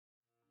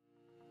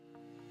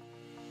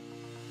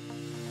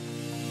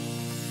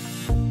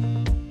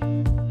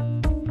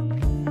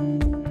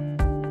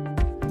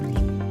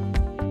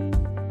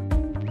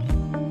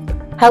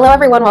Hello,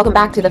 everyone. Welcome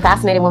back to the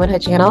Fascinating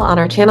Womanhood channel. On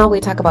our channel, we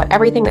talk about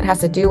everything that has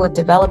to do with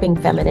developing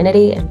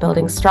femininity and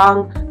building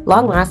strong,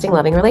 long-lasting,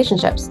 loving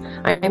relationships.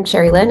 I'm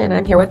Sherry Lynn, and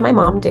I'm here with my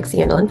mom, Dixie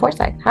Endelin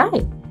Forsyth.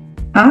 Hi.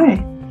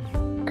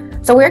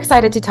 Hi. So we're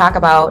excited to talk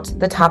about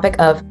the topic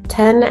of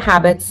 10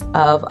 habits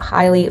of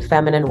highly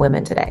feminine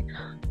women today.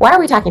 Why are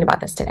we talking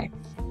about this today?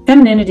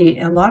 Femininity,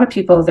 a lot of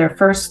people, their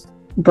first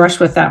brush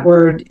with that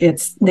word,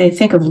 they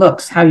think of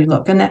looks, how you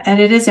look. And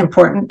it is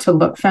important to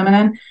look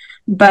feminine,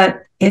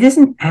 but it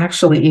isn't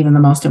actually even the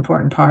most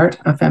important part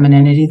of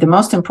femininity. The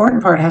most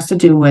important part has to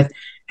do with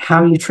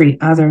how you treat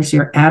others,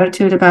 your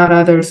attitude about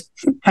others,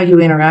 how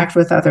you interact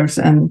with others,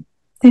 and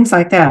things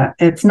like that.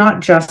 It's not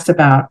just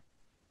about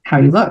how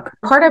you look.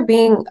 Part of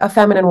being a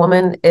feminine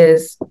woman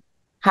is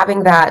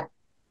having that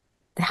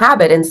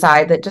habit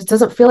inside that just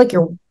doesn't feel like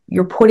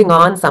you're putting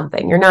on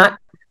something. You're not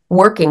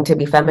working to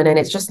be feminine.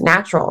 It's just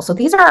natural. So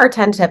these are our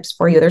 10 tips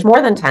for you. There's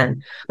more than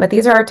 10, but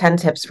these are our 10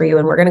 tips for you,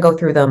 and we're going to go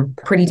through them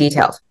pretty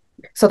detailed.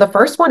 So the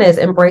first one is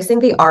embracing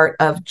the art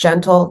of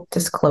gentle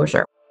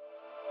disclosure.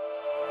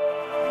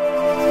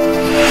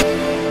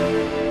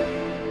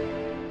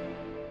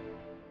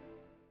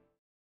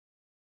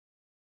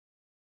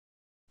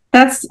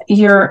 That's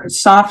your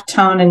soft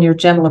tone and your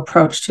gentle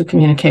approach to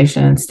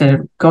communication instead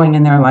of going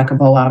in there like a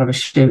bull out of a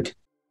chute.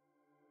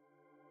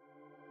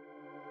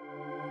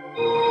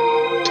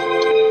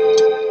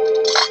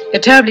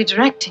 You're terribly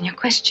direct in your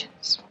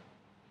questions.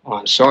 Oh,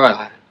 I'm sorry.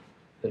 I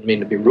didn't mean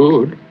to be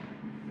rude.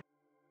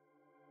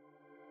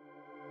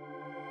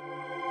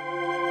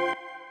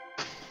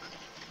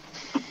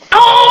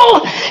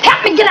 Oh,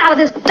 help me get out of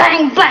this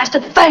dang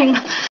blasted thing.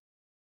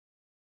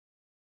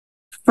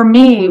 For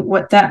me,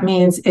 what that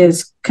means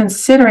is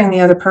considering the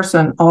other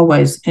person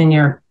always in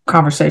your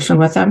conversation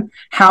with them,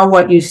 how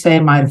what you say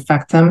might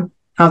affect them,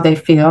 how they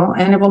feel,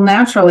 and it will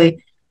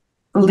naturally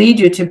lead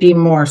you to be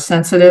more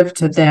sensitive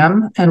to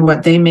them and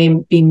what they may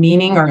be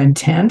meaning or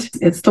intent.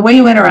 It's the way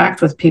you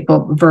interact with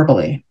people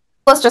verbally.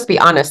 Let's just be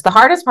honest. The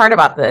hardest part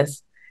about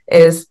this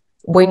is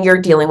when you're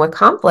dealing with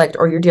conflict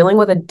or you're dealing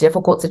with a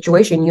difficult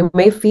situation, you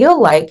may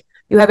feel like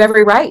you have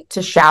every right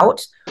to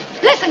shout.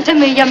 Listen to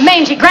me, you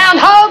mangy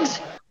groundhogs!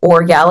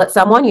 Or yell at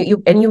someone.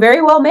 You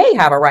very well may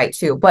have a right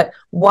to, but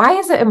why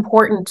is it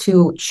important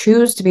to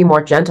choose to be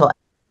more gentle?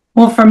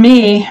 Well, for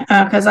me,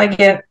 because I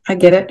get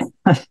it.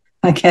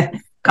 I get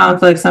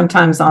conflict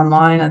sometimes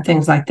online and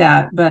things like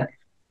that. But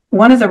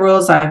one of the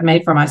rules I've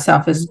made for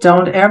myself is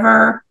don't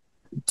ever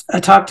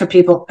talk to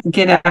people,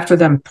 get after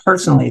them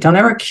personally. Don't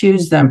ever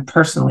accuse them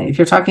personally. If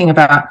you're talking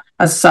about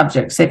a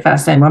subject, say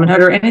fascinating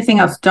womanhood or anything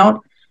else,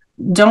 don't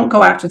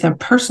go after them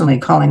personally,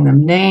 calling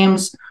them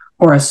names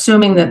or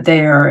assuming that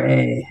they are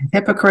a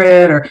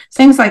hypocrite or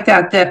things like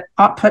that, that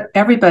put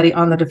everybody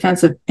on the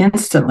defensive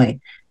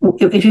instantly.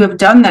 If you have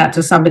done that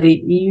to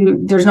somebody,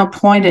 there's no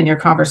point in your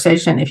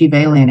conversation if you've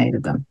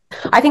alienated them.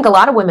 I think a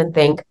lot of women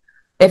think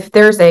if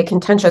there's a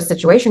contentious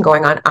situation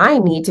going on, I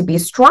need to be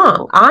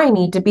strong. I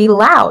need to be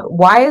loud.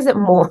 Why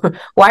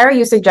are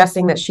you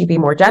suggesting that she be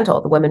more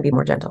gentle, the women be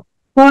more gentle?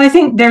 Well, I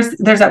think there's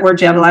that word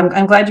gentle.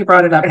 I'm glad you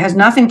brought it up. It has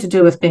nothing to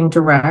do with being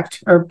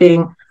direct or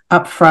being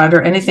upfront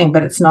or anything,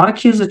 but it's not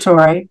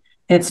accusatory.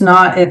 It's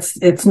not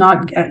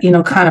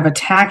kind of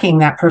attacking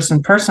that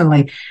person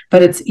personally,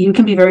 but you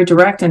can be very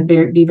direct and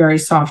be very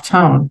soft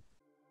tone.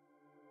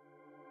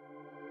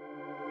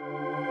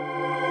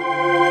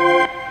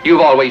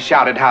 You've always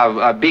shouted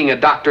how being a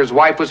doctor's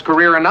wife was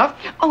career enough.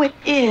 Oh, it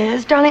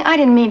is. Darling, I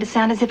didn't mean to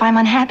sound as if I'm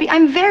unhappy.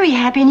 I'm very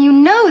happy, and you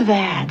know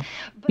that.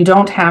 You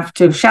don't have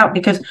to shout,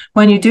 because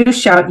when you do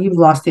shout, you've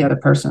lost the other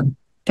person.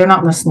 They're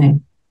not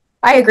listening.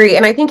 I agree.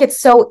 And I think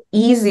it's so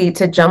easy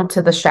to jump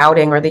to the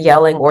shouting or the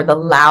yelling or the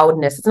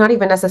loudness. It's not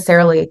even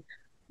necessarily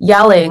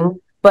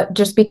yelling, but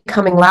just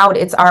becoming loud.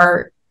 It's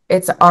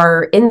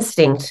our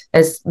instinct,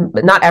 as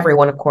not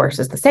everyone, of course,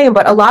 is the same,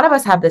 but a lot of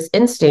us have this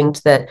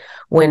instinct that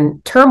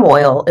when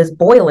turmoil is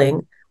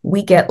boiling,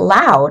 we get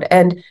loud,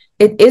 and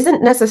it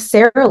isn't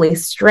necessarily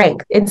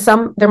strength.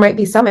 There might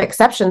be some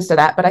exceptions to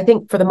that, but I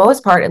think for the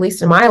most part, at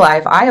least in my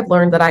life, I have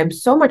learned that I'm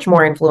so much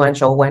more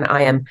influential when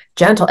I am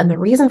gentle. And the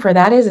reason for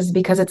that is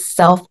because it's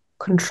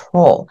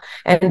self-control.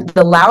 And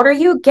the louder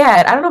you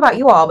get, I don't know about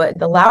you all, but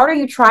the louder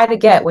you try to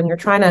get when you're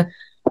trying to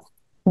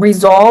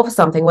resolve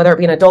something, whether it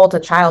be an adult, a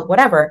child,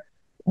 whatever,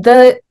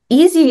 the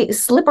easy,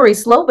 slippery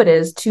slope it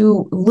is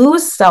to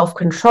lose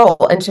self-control.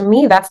 And to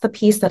me, that's the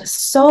piece that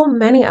so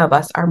many of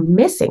us are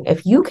missing.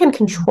 If you can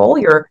control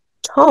your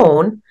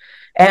tone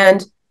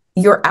and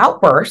your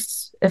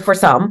outbursts, for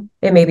some,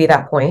 it may be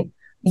that point,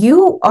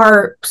 you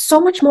are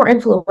so much more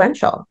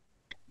influential.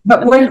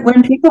 But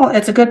when people,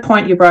 it's a good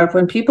point you brought up,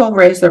 when people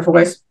raise their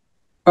voice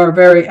or are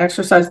very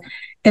exercised,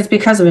 it's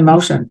because of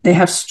emotion. They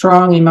have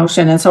strong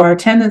emotion. And so our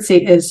tendency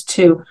is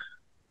to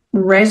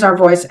raise our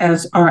voice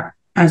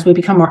as we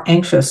become more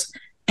anxious,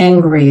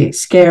 angry,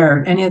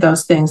 scared, any of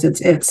those things.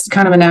 It's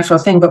kind of a natural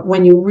thing. But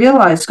when you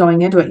realize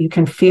going into it, you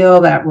can feel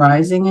that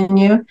rising in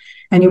you,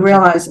 and you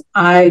realize,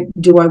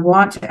 do I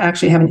want to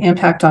actually have an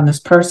impact on this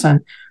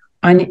person?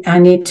 I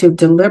need to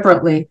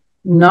deliberately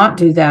not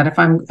do that if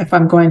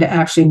I'm going to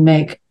actually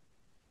make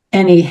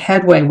any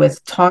headway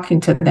with talking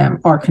to them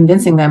or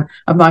convincing them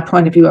of my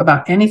point of view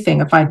about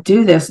anything. If I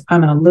do this,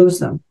 I'm going to lose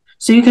them.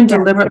 So you can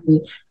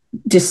deliberately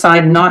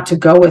decide not to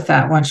go with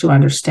that once you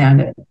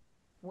understand it.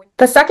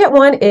 The second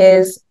one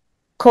is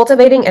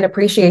cultivating an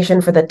appreciation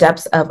for the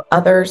depths of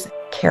others'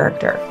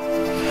 character.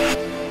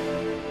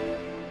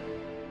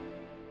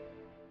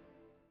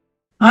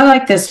 I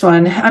like this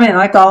one. I mean, I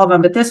like all of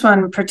them, but this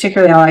one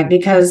particularly I like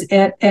because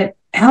it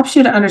helps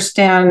you to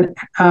understand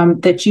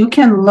that you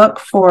can look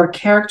for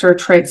character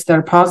traits that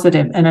are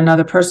positive in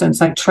another person.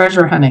 It's like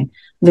treasure hunting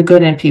the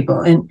good in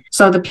people. And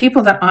so the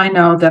people that I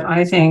know that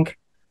I think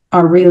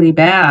are really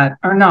bad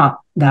are not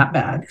that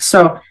bad.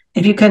 So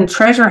if you can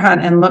treasure hunt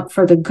and look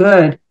for the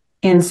good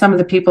in some of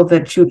the people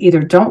that you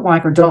either don't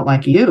like or don't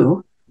like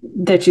you,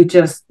 that you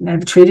just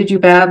have treated you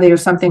badly or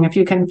something, if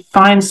you can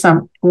find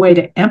some way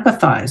to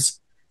empathize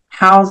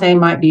how they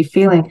might be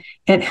feeling,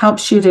 it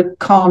helps you to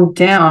calm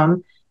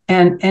down,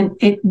 and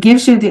it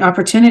gives you the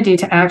opportunity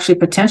to actually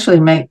potentially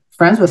make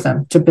friends with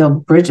them, to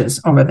build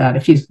bridges over that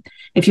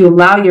if you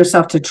allow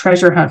yourself to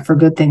treasure hunt for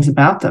good things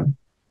about them.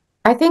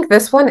 I think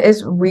this one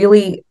is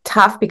really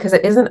tough because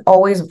it isn't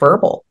always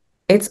verbal.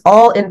 It's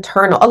all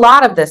internal. A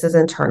lot of this is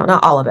internal,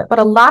 not all of it, but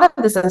a lot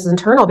of this is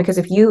internal because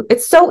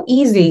it's so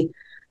easy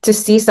to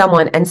see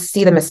someone and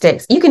see the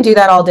mistakes. You can do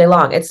that all day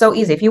long. It's so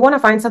easy. If you want to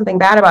find something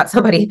bad about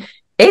somebody,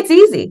 it's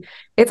easy.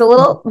 It's a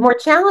little more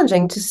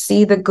challenging to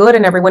see the good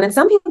in everyone. And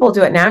some people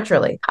do it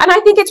naturally. And I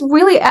think it's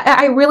really,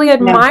 I really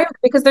admire it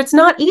because it's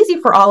not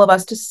easy for all of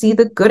us to see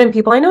the good in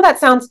people. I know that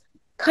sounds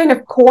kind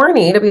of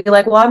corny to be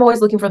like, well, I'm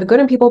always looking for the good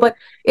in people, but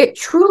it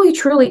truly,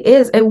 truly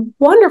is a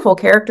wonderful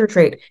character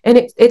trait.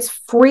 And it's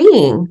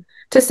freeing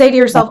to say to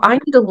yourself, I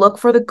need to look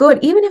for the good,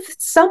 even if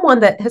it's someone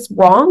that has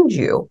wronged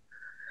you.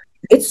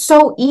 It's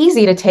so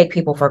easy to take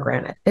people for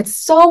granted. It's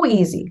so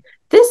easy.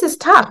 This is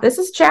tough. This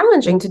is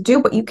challenging to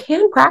do, but you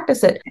can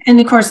practice it. And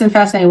of course, in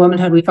Fascinating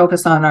Womanhood, we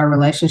focus on our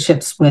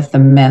relationships with the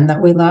men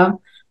that we love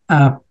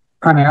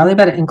primarily,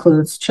 but it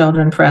includes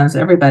children, friends,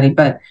 everybody.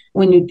 But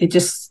when you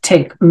just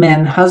take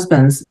men,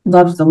 husbands,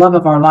 loves the love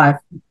of our life,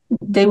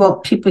 they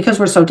will, because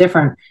we're so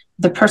different,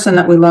 the person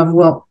that we love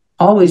will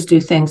always do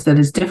things that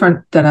is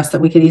different than us that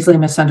we could easily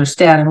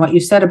misunderstand. And what you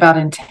said about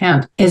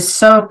intent is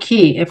so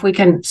key. If we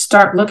can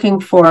start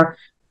looking for,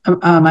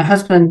 my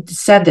husband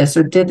said this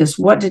or did this,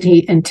 what did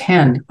he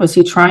intend? Was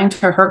he trying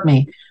to hurt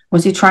me?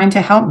 Was he trying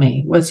to help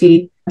me? Was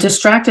he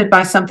distracted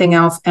by something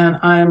else and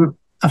I'm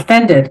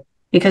offended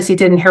because he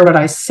didn't hear what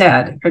I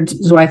said? Or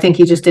so I think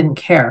he just didn't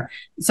care.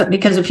 So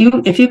because if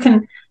you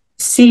can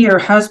see your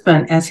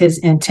husband as his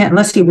intent,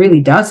 unless he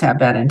really does have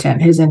bad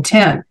intent, his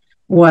intent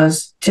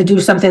was to do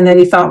something that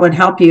he thought would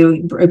help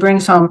you. It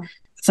brings home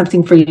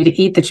something for you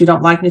to eat that you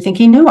don't like, and you think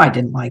he knew I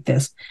didn't like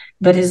this.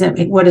 But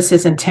what is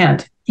his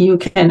intent? You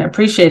can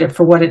appreciate it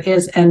for what it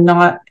is and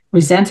not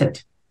resent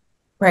it.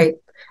 Right.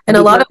 And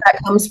a lot of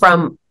that comes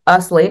from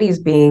us ladies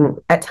being,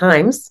 at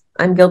times,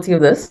 I'm guilty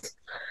of this,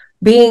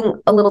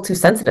 being a little too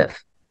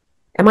sensitive.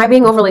 Am I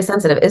being overly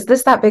sensitive? Is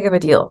this that big of a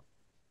deal?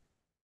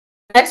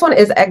 The next one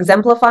is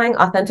exemplifying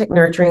authentic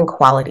nurturing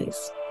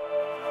qualities.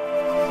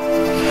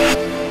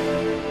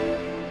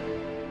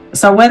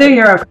 So whether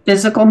you're a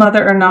physical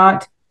mother or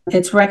not,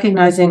 it's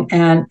recognizing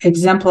and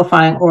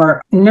exemplifying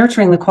or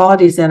nurturing the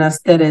qualities in us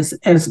that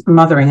is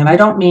mothering. And I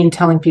don't mean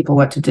telling people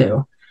what to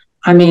do.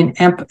 I mean,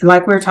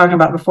 like we were talking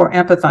about before,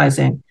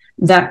 empathizing,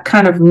 that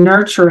kind of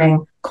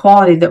nurturing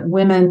quality that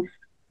women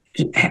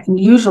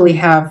usually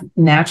have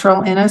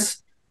natural in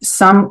us.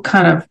 Some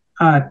kind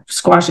of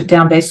squash it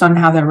down based on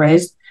how they're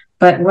raised.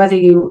 But whether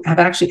you have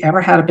actually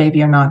ever had a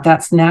baby or not,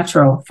 that's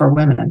natural for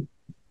women.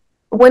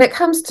 When it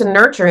comes to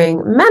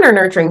nurturing, men are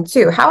nurturing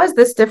too. How is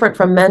this different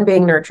from men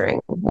being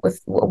nurturing?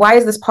 Why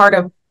is this part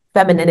of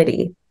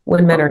femininity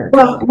when men are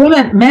nurturing?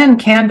 Well, men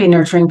can be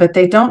nurturing, but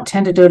they don't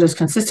tend to do it as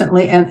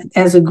consistently. And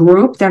as a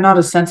group, they're not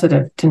as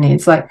sensitive to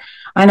needs. Like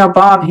I know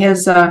Bob,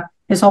 his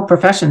whole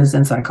profession is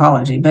in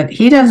psychology, but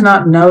he does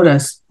not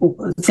notice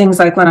things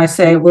like when I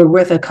say we're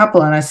with a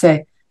couple and I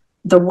say,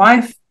 the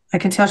wife, I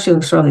can tell she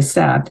looks really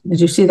sad.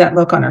 Did you see that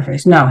look on her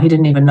face? No, he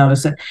didn't even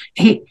notice it.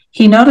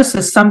 He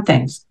notices some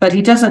things, but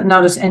he doesn't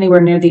notice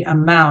anywhere near the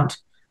amount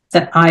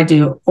that I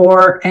do.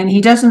 And he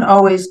doesn't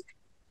always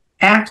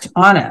act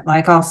on it.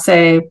 Like I'll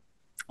say,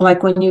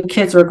 like when you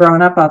kids were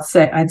growing up,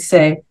 I'd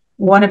say,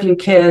 one of you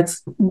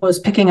kids was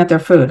picking at their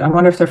food. I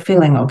wonder if they're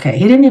feeling okay.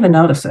 He didn't even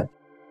notice it.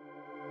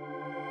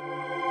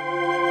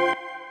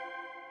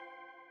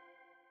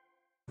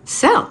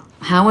 So,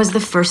 how was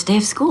the first day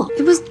of school?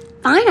 It was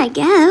fine, I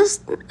guess.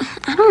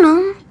 I don't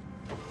know.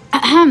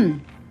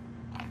 Ahem.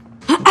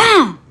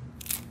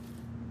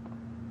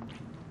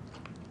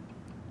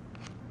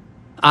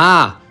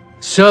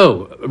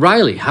 So,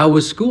 Riley, how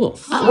was school?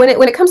 When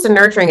it comes to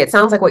nurturing, it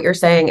sounds like what you're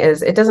saying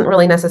is it doesn't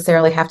really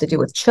necessarily have to do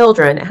with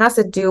children. It has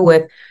to do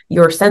with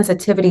your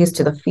sensitivities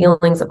to the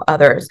feelings of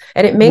others.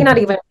 And it may not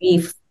even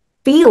be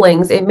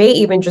feelings. It may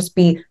even just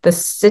be the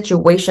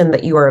situation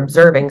that you are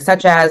observing,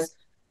 such as,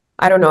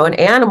 I don't know, an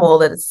animal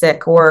that is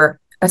sick or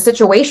a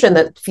situation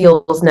that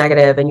feels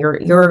negative, and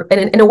you're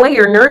in a way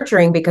you're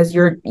nurturing because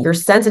you're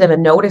sensitive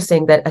and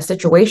noticing that a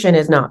situation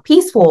is not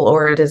peaceful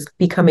or it is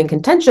becoming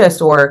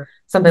contentious or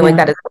something like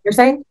that. Is that what you're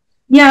saying?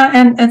 Yeah,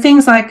 and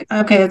things like,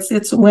 okay,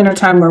 it's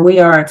wintertime where we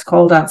are, it's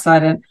cold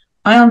outside, and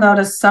I'll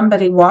notice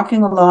somebody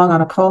walking along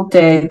on a cold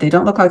day. They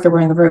don't look like they're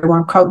wearing a very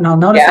warm coat, and I'll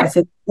notice, I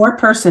said, poor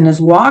person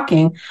is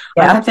walking.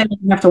 I thought they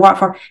didn't have to walk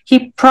for.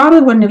 He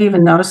probably wouldn't have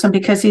even noticed them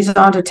because he's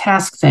on to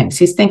task things.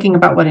 He's thinking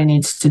about what he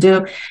needs to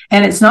do.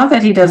 And it's not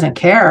that he doesn't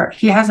care.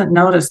 He hasn't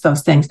noticed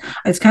those things.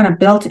 It's kind of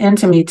built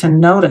into me to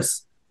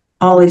notice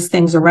all these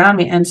things around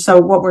me. And so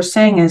what we're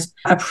saying is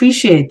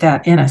appreciate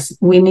that in us.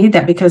 We need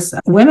that because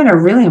women are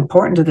really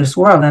important to this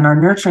world, and our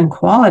nurturing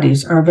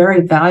qualities are a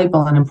very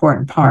valuable and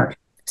important part.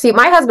 See,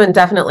 my husband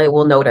definitely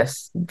will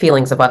notice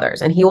feelings of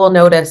others, and he will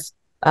notice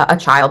a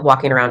child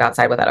walking around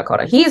outside without a coat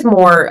on. He's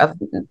more of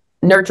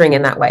nurturing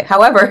in that way.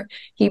 However,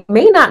 he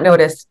may not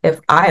notice if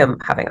I am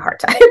having a hard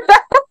time.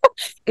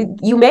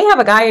 You may have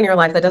a guy in your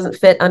life that doesn't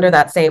fit under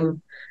that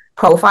same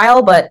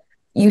profile, but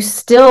you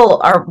still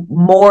are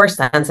more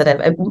sensitive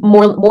and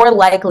more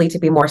likely to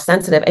be more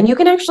sensitive. And you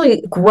can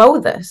actually grow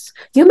this.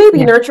 You may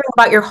be nurturing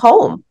about your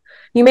home.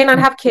 You may not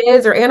have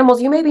kids or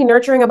animals. You may be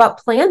nurturing about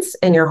plants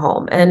in your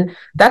home. And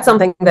that's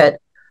something that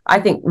I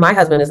think my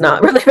husband is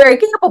not really very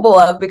capable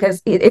of,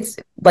 because it's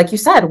like you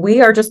said, we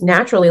are just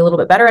naturally a little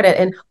bit better at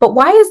it. But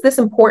why is this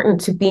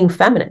important to being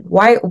feminine?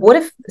 What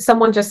if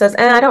someone just says,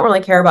 I don't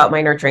really care about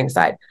my nurturing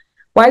side?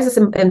 Why is this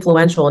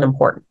influential and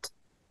important?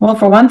 Well,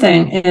 for one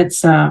thing,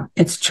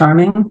 it's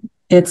charming,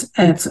 it's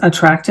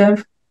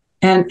attractive,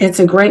 and it's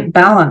a great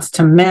balance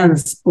to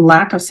men's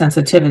lack of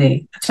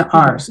sensitivity to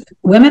ours.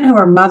 Women who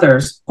are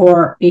mothers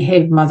or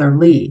behave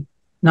motherly,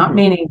 not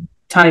meaning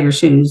tie your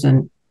shoes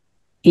and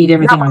eat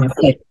everything on your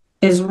plate,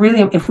 is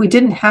really, if we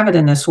didn't have it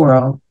in this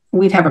world,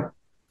 we'd have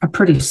a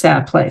pretty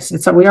sad place.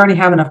 We already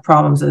have enough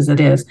problems as it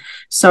is.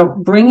 So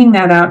bringing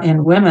that out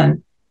in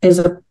women is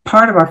a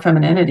part of our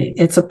femininity.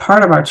 It's a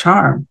part of our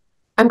charm.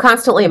 I'm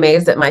constantly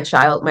amazed at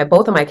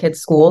both of my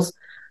kids' schools,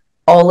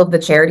 all of the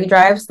charity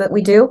drives that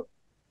we do,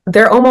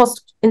 they're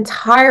almost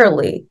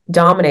entirely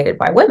dominated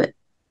by women.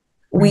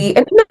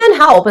 And men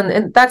help,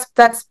 and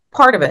that's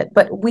part of it,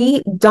 but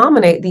we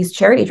dominate these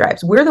charity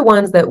drives. We're the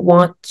ones that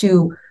want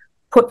to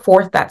put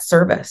forth that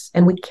service,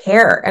 and we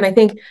care. And I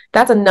think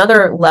that's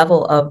another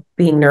level of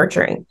being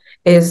nurturing,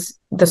 is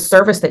the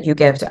service that you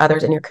give to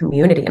others in your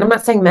community. And I'm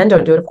not saying men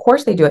don't do it. Of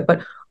course they do it,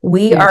 but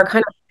we are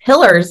kind of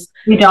pillars.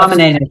 We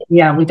dominate it.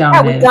 Yeah, we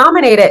dominate it. We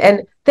dominate it.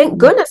 And thank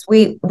goodness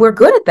we're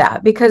good at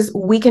that, because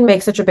we can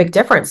make such a big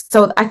difference.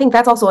 So I think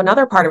that's also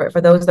another part of it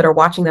for those that are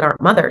watching that aren't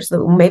mothers.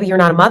 So maybe you're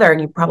not a mother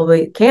and you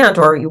probably can't,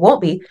 or you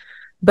won't be,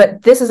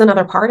 but this is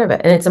another part of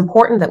it. And it's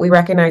important that we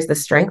recognize the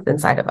strength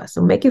inside of us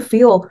and make you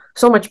feel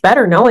so much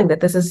better knowing that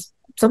this is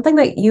something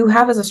that you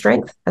have as a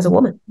strength as a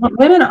woman. Well,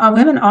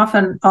 women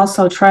often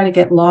also try to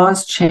get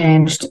laws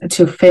changed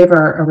to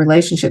favor a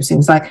relationship.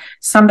 Seems like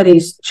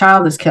somebody's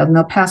child is killed and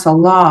they'll pass a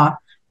law.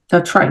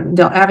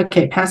 They'll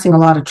advocate passing a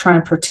law to try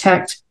and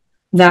protect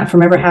that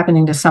from ever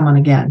happening to someone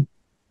again.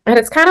 And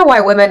it's kind of why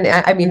women,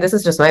 I mean, this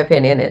is just my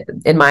opinion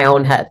in my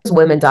own head,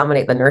 women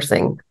dominate the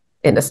nursing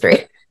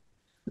industry.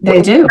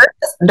 They do.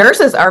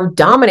 Nurses are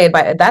dominated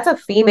that's a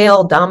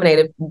female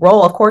dominated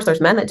role. Of course,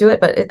 there's men that do it,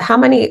 but how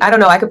many, I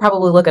don't know, I could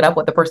probably look it up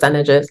what the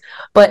percentage is,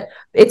 but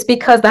it's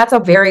because that's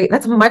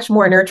a much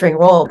more nurturing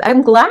role.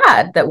 I'm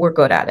glad that we're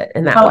good at it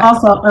in that way.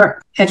 Also,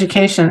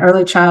 education,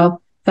 early childhood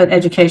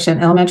education,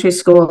 elementary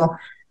school,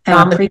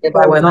 dominated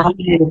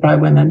by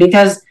women,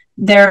 because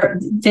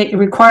it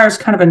requires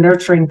kind of a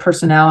nurturing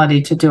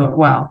personality to do it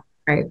well.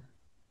 Right.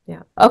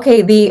 Yeah.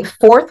 Okay. The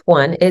fourth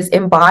one is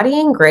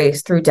embodying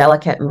grace through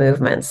delicate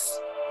movements.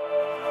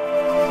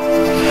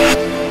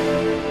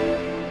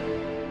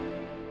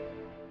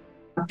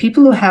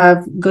 People who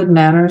have good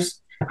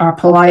manners are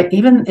polite,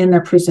 even in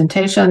their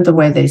presentation, the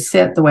way they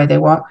sit, the way they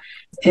walk.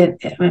 It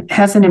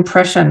has an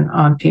impression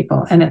on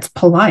people, and it's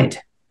polite.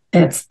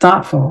 It's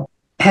thoughtful.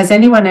 Has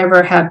anyone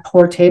ever had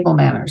poor table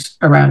manners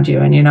around you,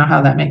 and you know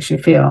how that makes you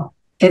feel?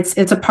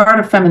 It's a part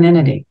of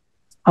femininity.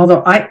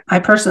 Although I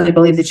personally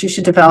believe that you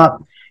should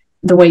develop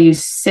the way you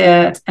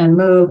sit and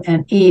move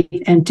and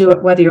eat, and do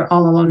it whether you're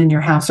all alone in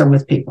your house or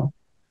with people,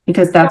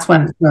 because that's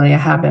when it's really a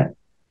habit.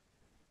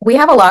 We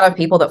have a lot of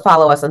people that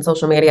follow us on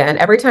social media, and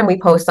every time we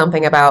post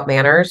something about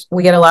manners,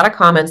 we get a lot of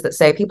comments that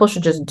say people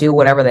should just do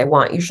whatever they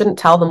want. You shouldn't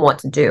tell them what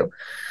to do.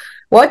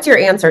 What's your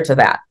answer to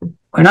that?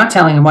 We're not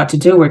telling them what to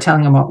do. We're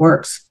telling them what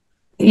works.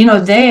 You know,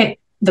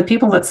 the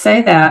people that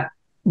say that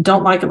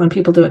don't like it when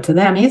people do it to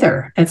them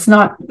either. It's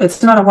not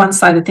a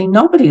one-sided thing.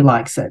 Nobody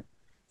likes it.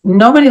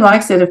 Nobody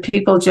likes it if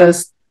people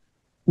just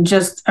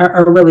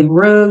are really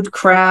rude,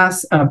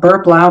 crass,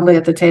 burp loudly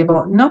at the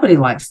table. Nobody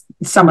likes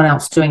someone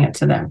else doing it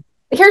to them.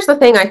 Here's the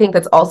thing I think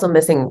that's also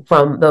missing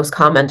from those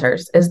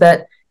commenters is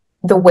that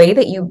the way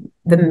that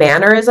the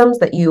mannerisms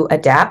that you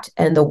adapt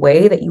and the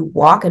way that you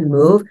walk and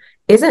move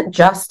isn't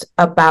just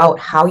about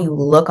how you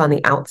look on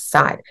the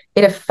outside.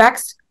 It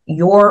affects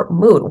your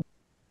mood.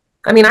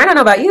 I mean, I don't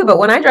know about you, but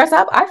when I dress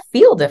up, I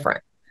feel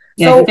different.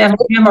 Yeah, So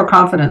you have more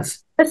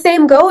confidence. the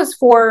same goes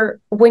for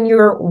when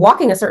you're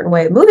walking a certain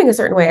way, moving a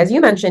certain way, as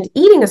you mentioned,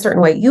 eating a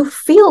certain way. You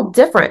feel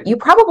different. You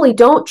probably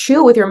don't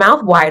chew with your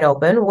mouth wide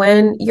open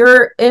when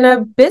you're in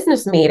a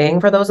business meeting.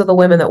 For those of the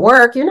women that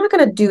work, you're not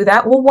going to do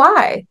that. Well,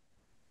 why?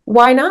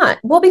 Why not?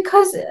 Well,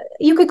 because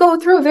you could go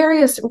through a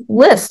various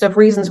list of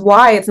reasons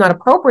why it's not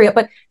appropriate,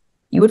 but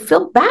you would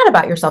feel bad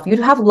about yourself. You'd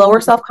have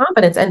lower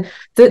self-confidence. And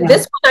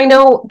this one, I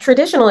know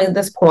traditionally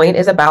this point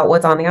is about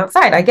what's on the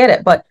outside. I get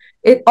it, but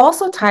it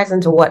also ties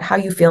into how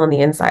you feel on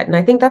the inside. And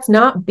I think that's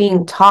not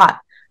being taught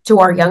to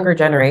our younger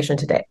generation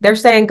today. They're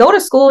saying, go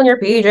to school in your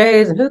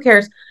PJs and who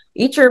cares?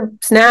 Eat your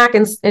snack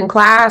in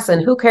class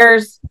and who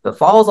cares if it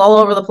falls all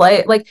over the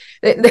plate. Like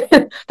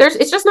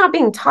it's just not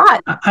being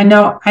taught. I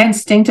know I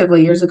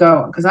instinctively years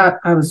ago, because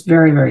I was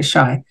very, very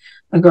shy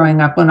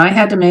growing up, when I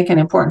had to make an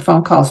important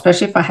phone call,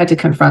 especially if I had to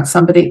confront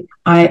somebody,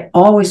 I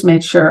always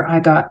made sure I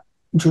got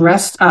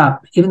dressed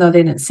up, even though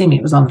they didn't see me,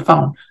 it was on the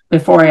phone,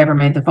 before I ever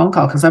made the phone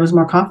call, because I was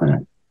more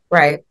confident.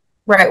 Right.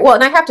 Right. Well,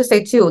 and I have to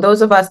say, too,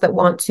 those of us that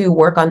want to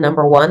work on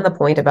number one, the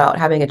point about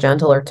having a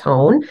gentler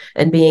tone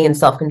and being in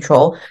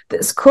self-control,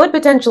 this could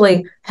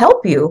potentially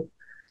help you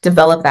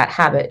develop that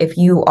habit if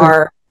you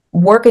are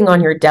working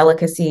on your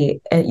delicacy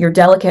and your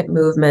delicate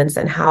movements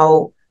and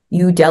how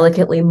you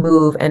delicately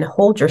move and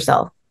hold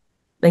yourself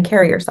and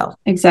carry yourself.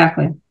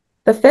 Exactly.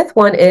 The fifth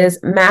one is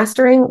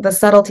mastering the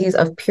subtleties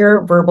of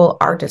pure verbal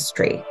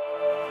artistry.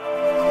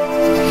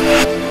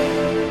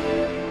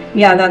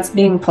 Yeah, that's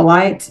being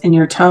polite in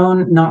your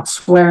tone, not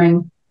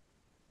swearing,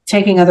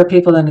 taking other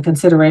people into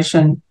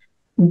consideration,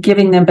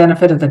 giving them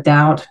benefit of the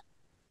doubt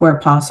where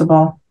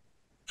possible,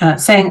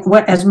 saying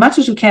what as much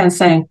as you can,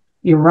 saying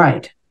you're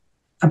right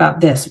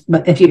about this,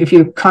 but if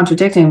you're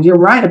contradicting, you're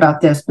right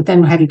about this, but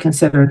then have you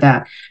considered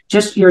that?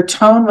 Just your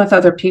tone with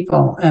other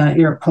people,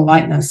 your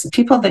politeness.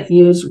 People that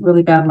use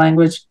really bad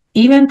language,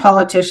 even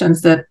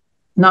politicians that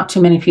not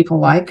too many people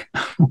like,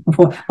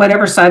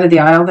 whatever side of the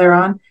aisle they're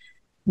on,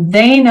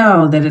 they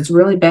know that it's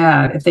really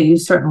bad if they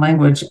use certain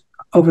language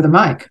over the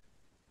mic.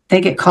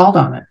 They get called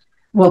on it.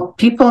 Well,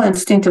 people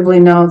instinctively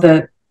know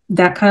that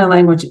that kind of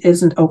language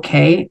isn't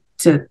okay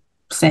to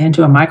say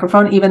into a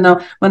microphone, even though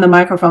when the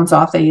microphone's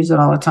off, they use it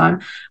all the time.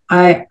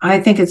 I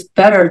think it's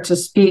better to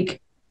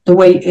speak the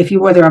way,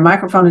 whether a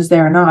microphone is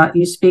there or not,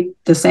 you speak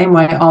the same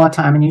way all the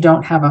time, and you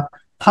don't have a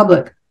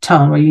public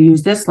tone where you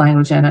use this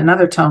language and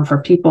another tone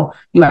for people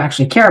you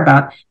actually care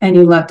about, and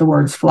you let the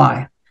words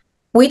fly.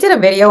 We did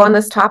a video on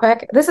this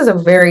topic. This is a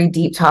very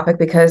deep topic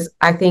because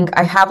I think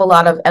I have a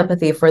lot of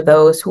empathy for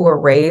those who are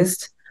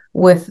raised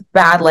with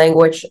bad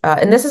language.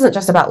 And this isn't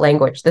just about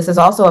language. This is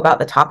also about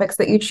the topics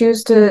that you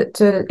choose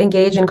to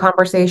engage in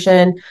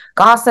conversation,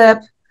 gossip.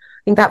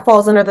 I think that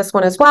falls under this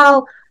one as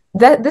well.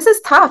 That this is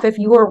tough if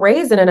you were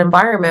raised in an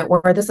environment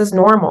where this is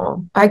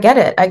normal. I get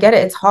it.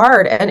 It's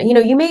hard. And,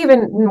 you may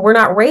we're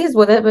not raised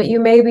with it, but you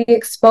may be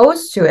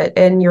exposed to it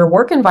in your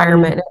work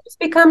environment. And it just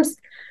becomes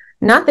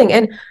nothing.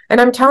 And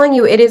I'm telling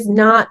you, it is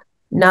not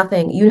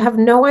nothing. You have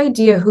no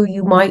idea who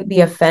you might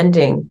be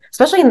offending,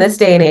 especially in this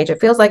day and age. It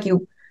feels like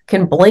you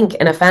can blink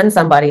and offend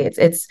somebody.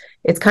 It's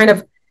kind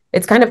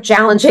of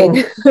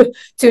challenging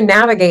to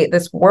navigate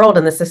this world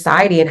and the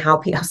society and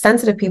how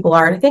sensitive people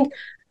are. And I think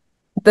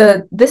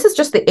this is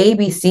just the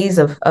ABCs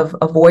of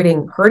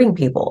avoiding hurting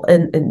people.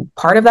 And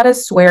part of that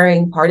is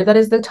swearing. Part of that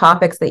is the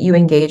topics that you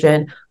engage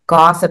in,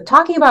 gossip,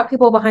 talking about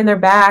people behind their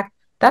back.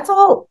 That's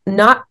all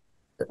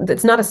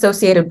it's not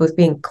associated with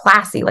being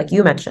classy, like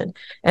you mentioned.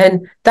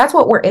 And that's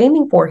what we're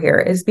aiming for here,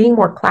 is being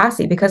more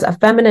classy, because a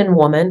feminine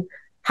woman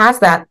has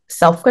that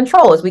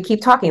self-control, as we keep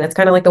talking. That's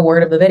kind of like the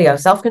word of the video,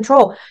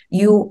 self-control.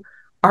 You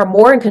are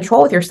more in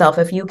control with yourself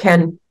if you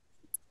can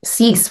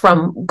cease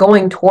from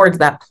going towards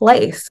that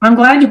place. I'm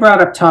glad you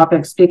brought up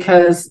topics,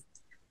 because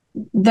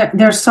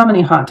there's so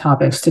many hot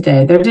topics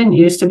today. There didn't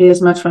used to be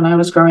as much when I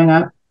was growing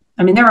up.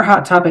 I mean, there were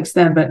hot topics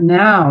then, but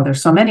now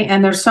there's so many,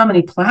 and there's so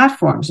many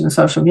platforms in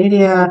social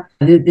media.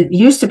 It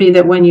used to be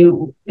that when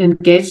you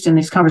engaged in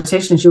these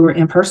conversations, you were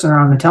in person or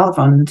on the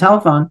telephone, and the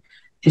telephone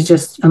is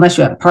just, unless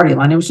you had a party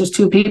line, it was just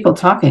two people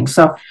talking.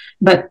 So,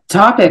 but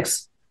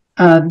topics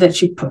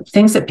that you put,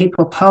 things that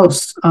people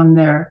post on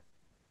their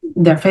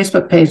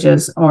Facebook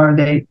pages or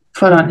they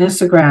put on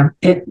Instagram,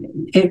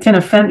 it can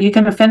offend, you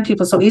can offend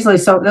people so easily.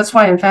 So that's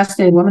why in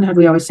Fascinating Womanhood,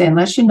 we always say,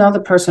 unless you know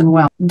the person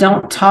well,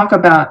 don't talk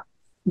about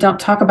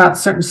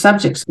certain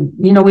subjects.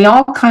 We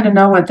all kind of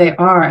know what they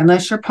are,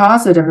 unless you're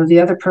positive of the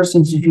other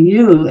person's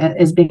view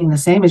as being the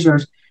same as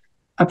yours.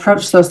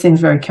 Approach those things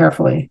very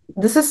carefully.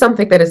 This is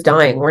something that is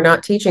dying. We're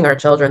not teaching our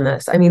children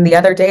this. I mean, the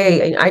other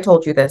day, I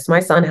told you this,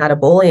 my son had a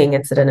bullying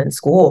incident in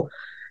school.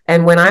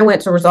 And when I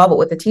went to resolve it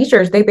with the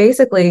teachers, they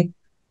basically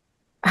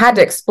had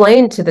to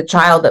explain to the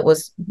child that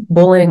was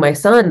bullying my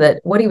son that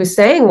what he was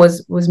saying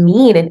was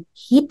mean, and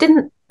he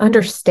didn't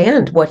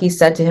understand what he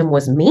said to him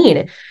was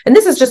mean. And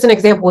this is just an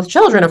example with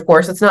children, of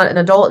course. It's not an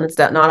adult, and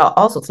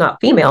it's not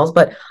females,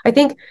 but I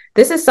think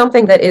this is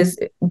something that is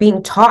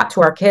being taught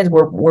to our kids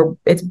where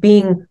it's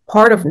being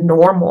part of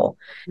normal.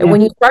 And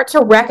when you start to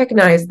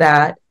recognize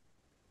that,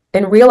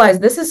 and realize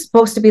this is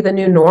supposed to be the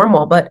new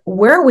normal, but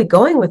where are we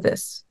going with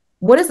this?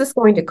 What is this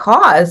going to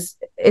cause?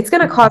 It's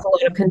going to cause a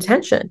lot of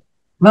contention.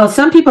 Well,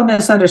 some people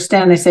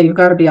misunderstand. They say you've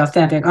got to be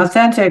authentic.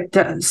 Authentic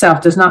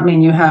self does not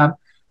mean you have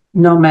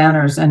no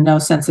manners and no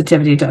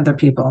sensitivity to other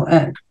people.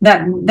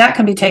 That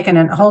can be taken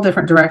in a whole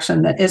different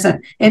direction. It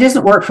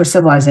isn't work for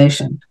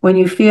civilization. When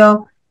you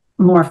feel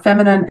more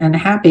feminine and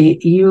happy,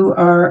 you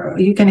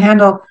can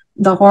handle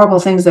the horrible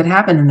things that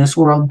happen in this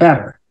world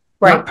better.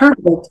 Right. Not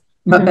perfect,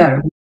 but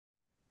better.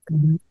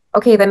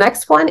 Okay, the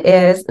next one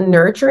is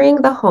nurturing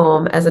the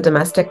home as a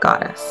domestic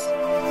goddess.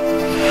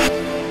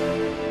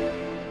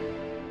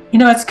 You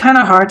know, it's kind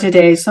of hard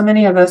today. So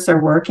many of us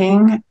are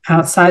working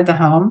outside the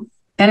home,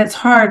 and it's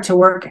hard to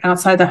work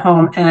outside the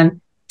home and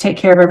take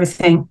care of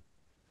everything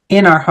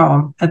in our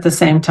home at the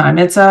same time.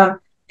 It's a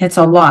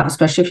lot,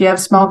 especially if you have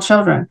small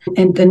children.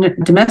 And the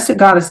domestic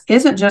goddess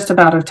isn't just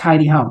about a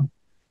tidy home,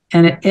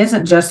 and it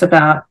isn't just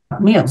about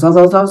meals,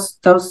 although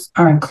those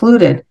are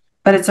included.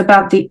 But it's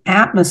about the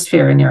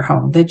atmosphere in your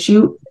home.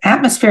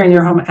 Atmosphere in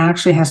your home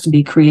actually has to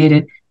be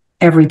created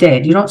every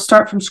day. You don't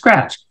start from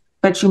scratch,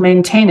 but you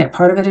maintain it.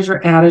 Part of it is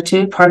your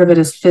attitude. Part of it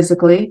is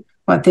physically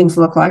what things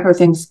look like, or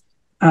things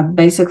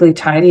basically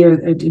tidy, or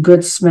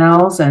good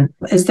smells. And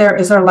is there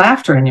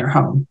laughter in your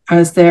home?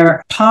 Is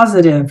there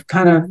positive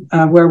kind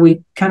of where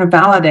we kind of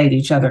validate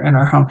each other in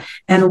our home?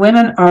 And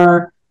women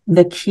are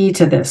the key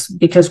to this,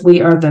 because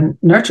we are the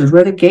nurturers.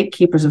 We're the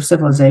gatekeepers of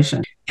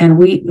civilization. And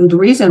the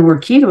reason we're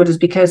key to it is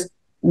because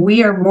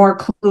we are more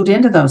clued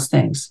into those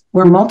things.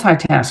 We're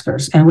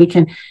multitaskers, and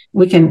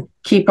we can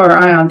keep our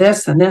eye on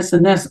this and this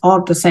and this all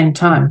at the same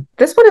time.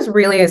 This one is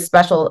really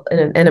special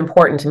and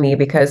important to me,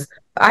 because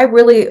I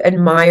really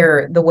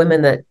admire the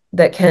women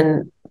that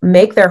can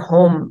make their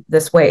home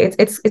this way.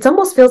 It's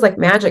almost feels like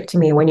magic to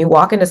me when you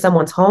walk into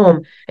someone's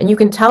home and you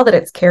can tell that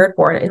it's cared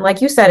for. And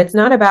like you said, it's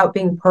not about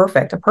being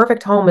perfect. A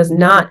perfect home is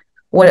not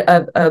what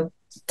a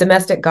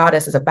domestic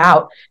goddess is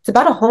about. It's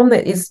about a home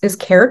that is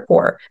cared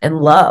for and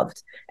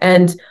loved.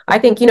 And I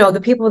think,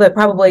 the people that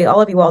probably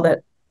all of you all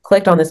that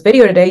clicked on this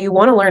video today, you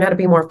want to learn how to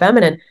be more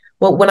feminine.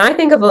 Well, when I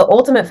think of the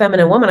ultimate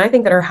feminine woman, I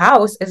think that her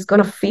house is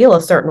going to feel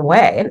a certain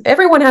way. And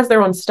everyone has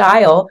their own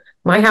style.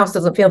 My house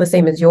doesn't feel the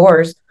same as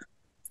yours,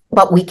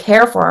 but we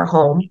care for our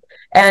home.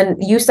 And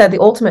you said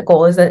the ultimate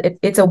goal is that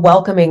it's a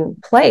welcoming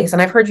place.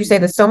 And I've heard you say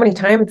this so many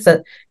times,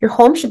 that your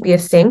home should be a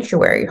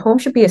sanctuary. Your home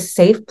should be a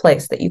safe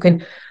place that you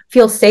can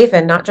feel safe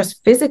in, not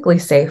just physically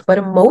safe, but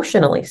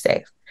emotionally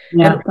safe.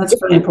 Yeah, that's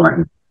really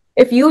important.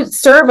 If you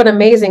serve an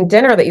amazing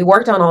dinner that you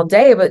worked on all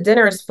day, but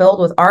dinner is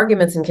filled with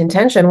arguments and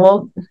contention,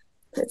 well,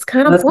 it's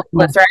kind of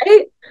pointless,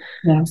 right?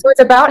 Yeah. So it's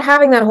about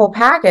having that whole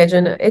package,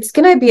 and it's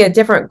going to be a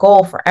different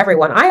goal for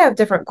everyone. I have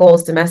different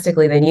goals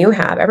domestically than you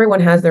have. Everyone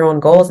has their own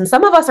goals, and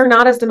some of us are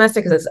not as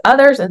domestic as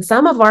others, and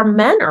some of our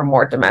men are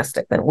more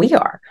domestic than we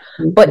are.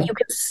 Mm-hmm. But you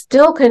can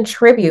still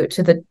contribute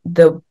to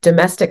the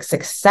domestic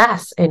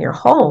success in your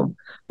home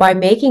by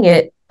making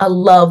it a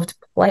loved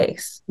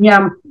place.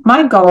 Yeah,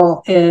 my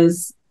goal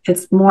is,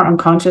 it's more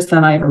unconscious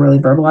than I ever really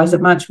verbalize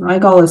it much. My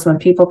goal is when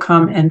people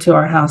come into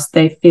our house,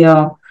 they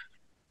feel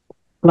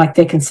like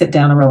they can sit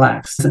down and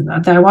relax. And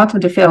I want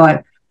them to feel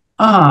like,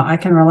 I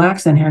can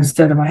relax in here,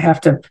 instead of I have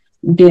to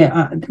be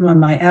on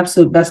my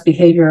absolute best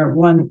behavior,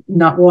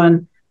 not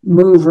one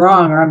move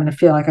wrong, or I'm going to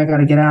feel like I got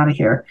to get out of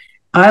here.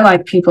 I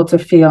like people to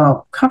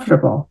feel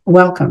comfortable,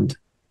 welcomed.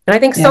 And I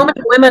think so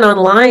many women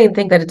online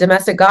think that a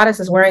domestic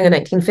goddess is wearing a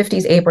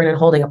 1950s apron and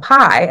holding a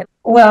pie.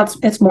 Well,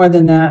 it's more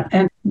than that.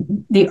 And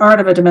the art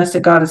of a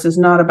domestic goddess is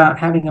not about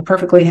having a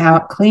perfectly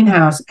clean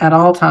house at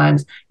all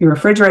times. Your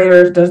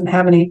refrigerator doesn't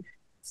have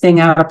anything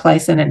out of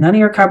place in it. None of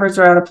your cupboards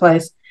are out of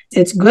place.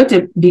 It's good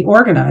to be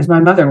organized. My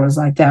mother was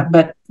like that.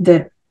 But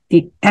the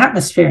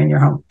atmosphere in your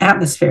home,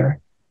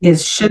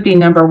 should be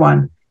number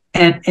one.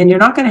 And you're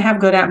not going to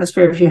have good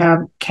atmosphere if you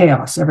have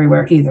chaos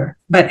everywhere either.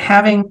 But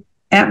having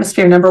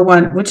atmosphere number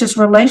one, which is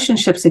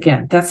relationships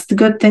again. That's the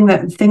good thing,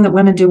 that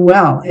women do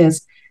well,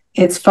 is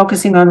it's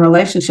focusing on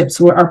relationships.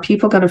 Where are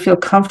people going to feel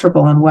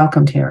comfortable and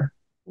welcomed here?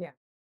 Yeah.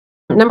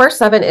 Number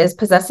 7 is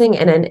possessing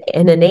an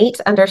innate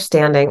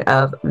understanding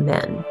of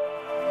men.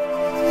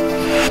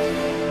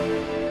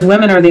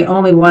 Women are the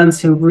only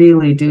ones who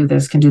really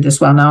can do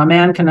this well. Now, a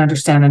man can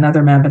understand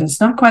another man, but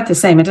it's not quite the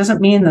same. It doesn't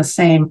mean the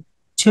same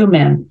to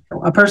men.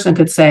 A person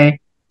could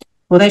say,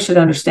 well, they should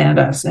understand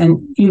us.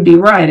 And you'd be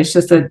right. It's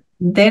just that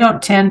they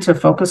don't tend to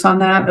focus on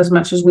that as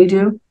much as we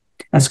do,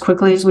 as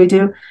quickly as we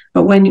do.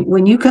 But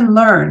when you can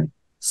learn,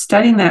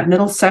 studying that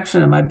middle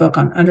section of my book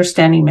on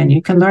understanding men,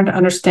 you can learn to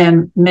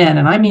understand men.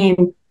 And I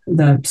mean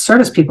the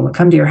service people that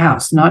come to your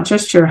house, not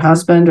just your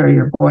husband or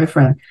your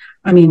boyfriend.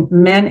 I mean,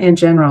 men in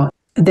general.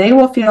 They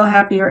will feel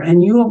happier,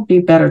 and you will be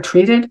better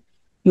treated.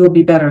 You will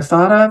be better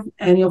thought of,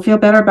 and you'll feel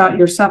better about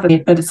yourself.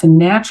 But it's a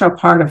natural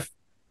part of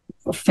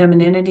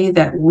femininity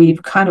that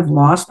we've kind of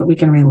lost, but we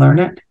can relearn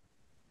it.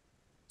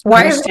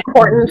 Why is it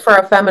important for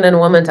a feminine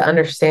woman to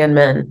understand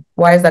men?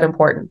 Why is that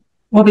important?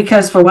 Well,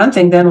 because for one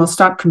thing, then we'll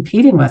stop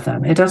competing with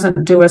them. It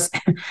doesn't do us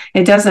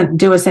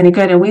any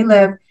good. And we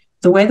live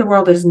the way the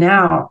world is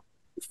now.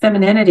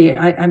 femininity,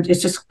 it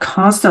just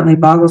constantly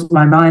boggles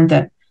my mind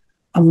that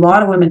a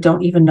lot of women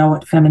don't even know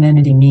what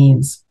femininity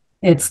means.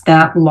 It's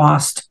that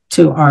lost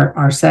to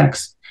our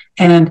sex.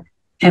 And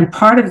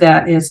part of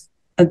that is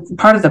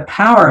part of the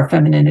power of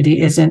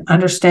femininity is in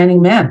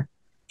understanding men.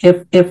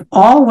 If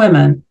all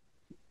women,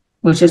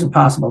 which isn't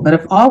possible, but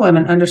if all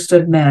women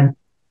understood men,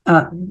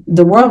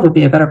 the world would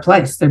be a better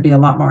place. There'd be a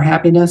lot more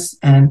happiness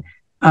and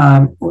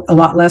a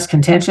lot less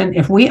contention.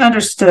 If we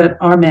understood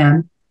our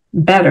men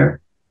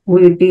better,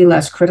 we would be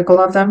less critical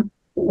of them.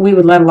 We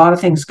would let a lot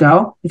of things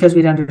go because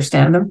we'd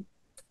understand them.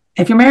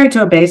 If you're married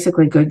to a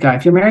basically good guy,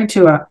 if you're married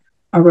to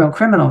a real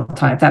criminal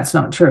type, that's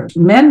not true.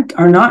 Men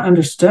are not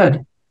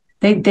understood.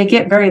 They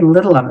get very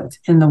little of it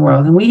in the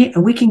world, and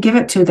we can give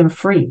it to them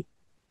free.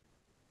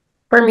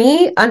 For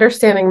me,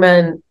 understanding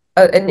men,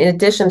 in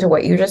addition to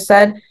what you just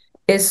said,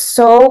 is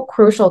so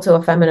crucial to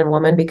a feminine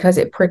woman because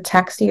it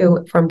protects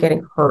you from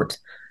getting hurt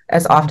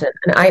as often.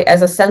 And I,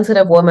 as a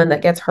sensitive woman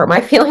that gets hurt,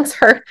 my feelings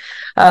hurt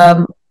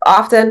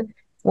often.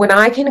 When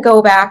I can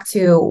go back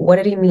to what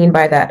did he mean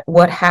by that?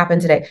 What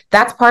happened today?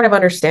 That's part of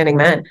understanding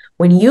men.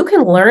 When you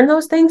can learn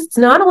those things, it's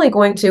not only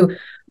going to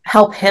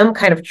help him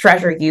kind of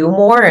treasure you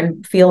more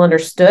and feel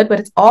understood, but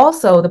it's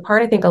also the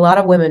part I think a lot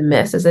of women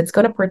miss is it's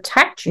going to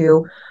protect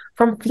you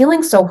from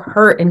feeling so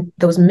hurt and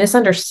those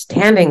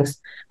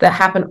misunderstandings that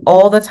happen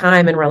all the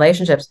time in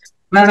relationships.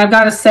 And I've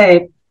got to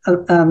say,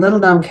 a little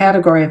known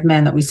category of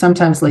men that we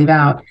sometimes leave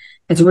out,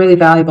 it's really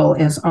valuable,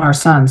 is our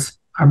sons,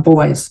 our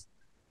boys.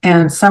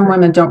 And some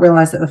women don't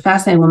realize that the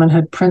Fascinating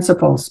Womanhood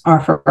principles are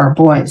for our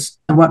boys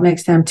and what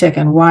makes them tick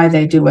and why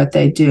they do what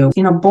they do.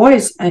 You know,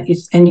 boys,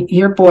 and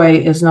your boy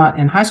is not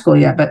in high school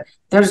yet, but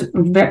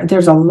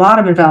there's a lot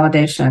of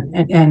invalidation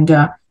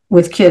and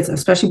with kids,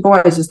 especially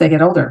boys as they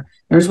get older.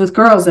 There's with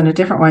girls in a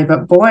different way,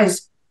 but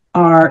boys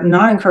are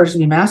not encouraged to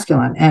be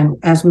masculine. And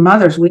as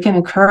mothers, we can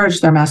encourage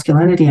their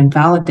masculinity and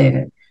validate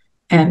it,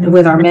 and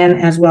with our men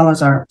as well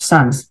as our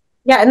sons.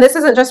 Yeah, and this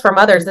isn't just for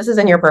mothers. This is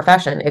in your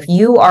profession. If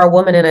you are a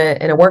woman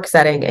in a work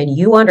setting and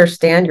you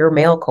understand your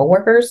male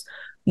coworkers,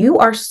 you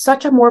are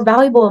such a more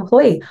valuable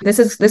employee.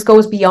 This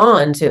goes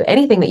beyond to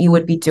anything that you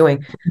would be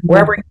doing,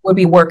 wherever you would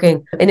be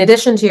working, in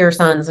addition to your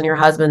sons and your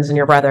husbands and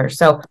your brothers.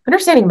 So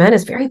understanding men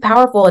is very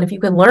powerful. And if you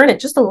can learn it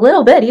just a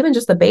little bit, even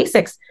just the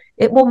basics,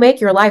 it will make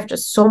your life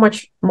just so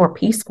much more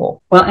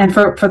peaceful. Well, and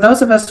for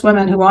those of us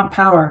women who want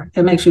power,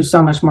 it makes you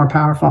so much more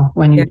powerful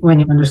when you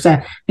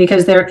understand,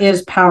 because there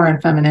is power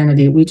in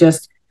femininity.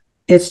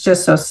 It's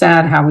just so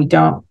sad how we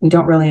don't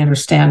really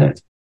understand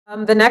it.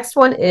 The next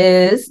one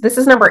is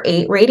number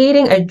 8,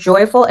 radiating a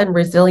joyful and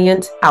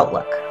resilient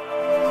outlook.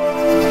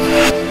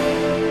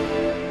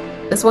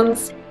 This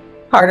one's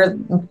harder,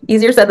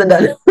 easier said than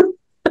done.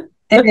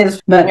 It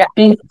is, but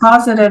being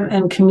positive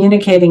and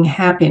communicating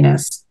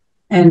happiness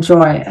and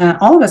joy.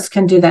 All of us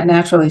can do that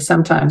naturally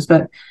sometimes,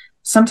 but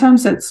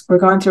sometimes we're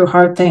going through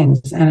hard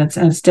things and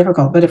it's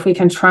difficult. But if we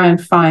can try and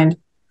find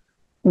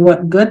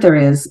what good there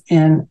is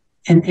in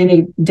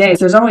any day,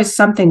 there's always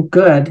something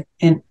good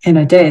in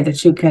a day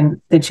that you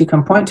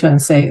can point to and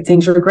say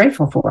things you're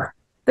grateful for.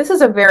 This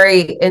is a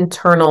very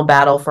internal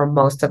battle for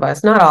most of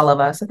us, not all of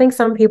us. I think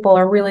some people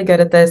are really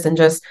good at this and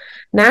just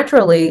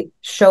naturally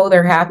show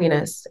their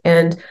happiness.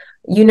 And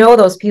you know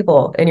those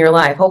people in your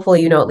life.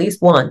 Hopefully, you know at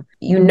least one.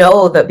 You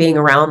know that being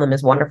around them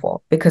is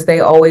wonderful because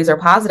they always are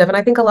positive. And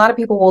I think a lot of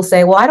people will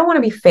say, well, I don't want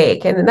to be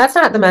fake. And that's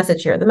not the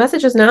message here. The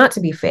message is not to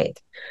be fake.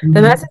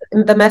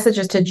 Mm-hmm. The message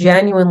is to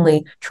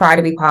genuinely try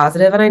to be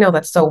positive. And I know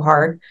that's so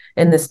hard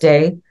in this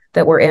day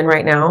that we're in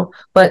right now,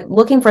 but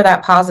looking for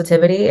that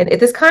positivity. And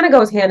this kind of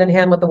goes hand in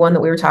hand with the one that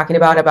we were talking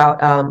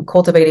about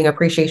cultivating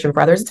appreciation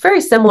for others. It's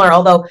very similar,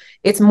 although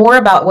it's more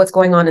about what's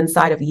going on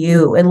inside of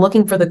you and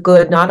looking for the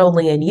good, not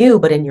only in you,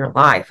 but in your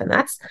life. And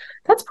that's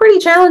pretty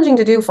challenging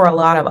to do for a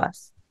lot of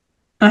us.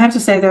 I have to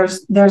say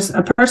there's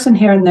a person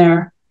here and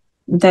there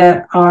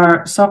that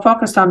are so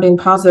focused on being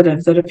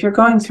positive that if you're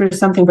going through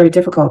something very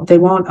difficult, they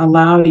won't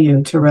allow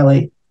you to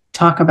really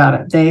talk about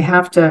it. They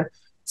have to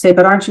say,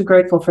 but aren't you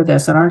grateful for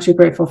this? And aren't you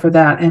grateful for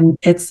that? And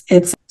it's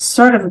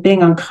sort of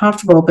being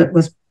uncomfortable, but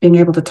with being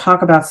able to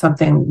talk about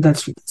something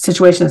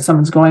situation that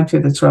someone's going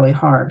through that's really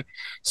hard.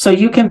 So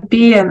you can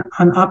be an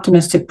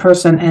optimistic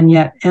person and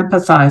yet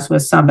empathize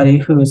with somebody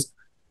who's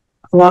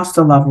lost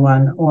a loved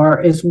one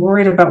or is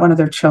worried about one of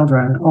their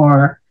children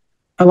or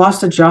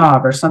lost a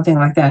job or something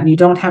like that. And you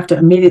don't have to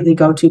immediately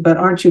go to, but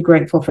aren't you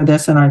grateful for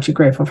this? And aren't you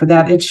grateful for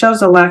that? It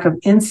shows a lack of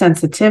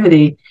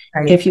insensitivity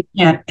if you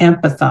can't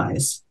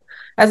empathize.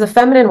 As a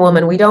feminine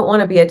woman, we don't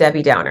want to be a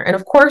Debbie Downer. And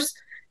of course,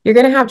 you're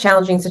going to have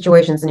challenging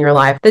situations in your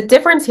life. The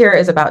difference here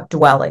is about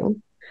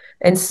dwelling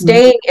and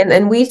staying. Mm-hmm.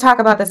 And we talk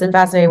about this in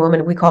Fascinating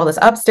Woman. We call this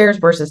upstairs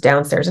versus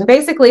downstairs. And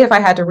basically, if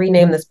I had to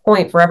rename this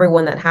point for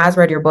everyone that has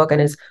read your book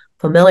and is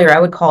familiar, I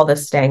would call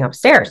this staying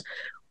upstairs.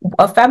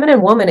 A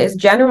feminine woman is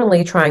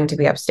generally trying to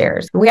be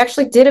upstairs. We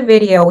actually did a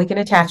video, we can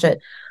attach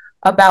it,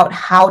 about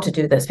how to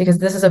do this, because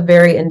this is a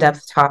very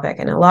in-depth topic.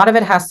 And a lot of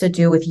it has to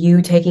do with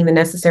you taking the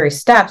necessary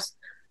steps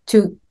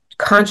to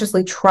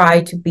consciously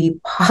try to be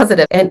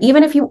positive. And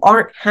even if you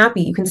aren't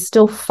happy, you can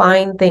still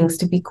find things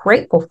to be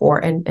grateful for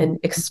and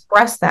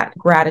express that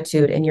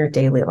gratitude in your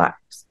daily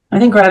lives. I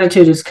think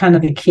gratitude is kind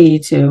of the key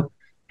to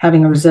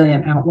having a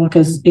resilient outlook,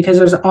 is because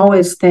there's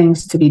always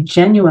things to be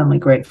genuinely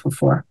grateful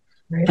for.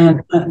 Right.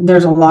 And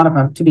there's a lot of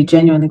them to be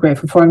genuinely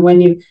grateful for. And when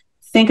you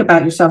think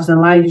about yourselves and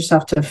allow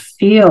yourself to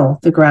feel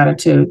the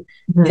gratitude,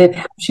 it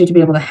helps you to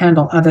be able to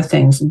handle other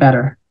things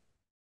better.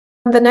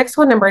 The next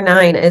one, number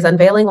 9, is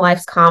unveiling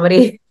life's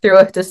comedy through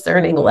a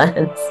discerning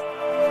lens.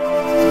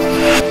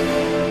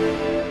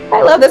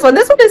 I love this one.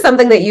 This one is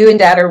something that you and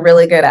Dad are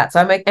really good at.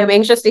 So I'm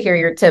anxious to hear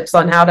your tips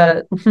on how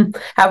to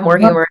have more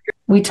humor.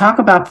 We talk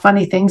about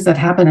funny things that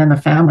happen in the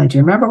family. Do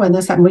you remember when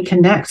this happened? We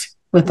connect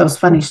with those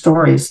funny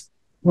stories.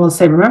 We'll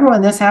say, remember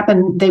when this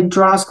happened? They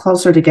draw us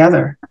closer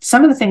together.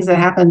 Some of the things that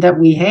happened that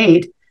we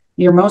hate,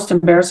 your most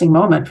embarrassing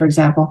moment, for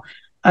example,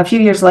 a few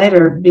years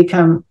later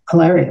become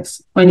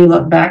hilarious when you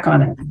look back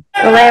on it.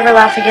 Will I ever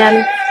laugh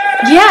again?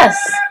 Yes.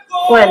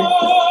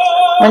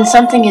 When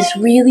something is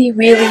really,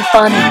 really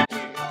funny.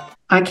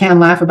 I can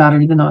laugh about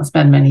it even though it's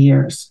been many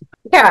years.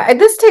 Yeah,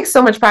 this takes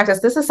so much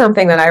practice. This is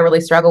something that I really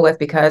struggle with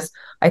because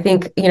I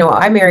think,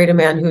 I married a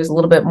man who's a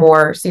little bit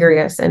more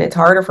serious and it's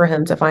harder for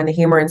him to find the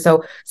humor. And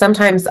so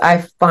sometimes I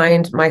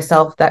find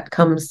myself that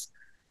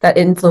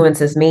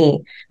influences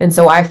me. And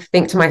so I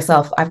think to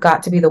myself, I've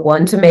got to be the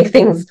one to make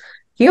things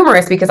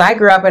humorous, because I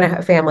grew up in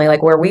a family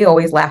where we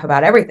always laugh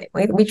about everything.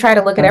 We try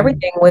to look at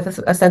everything with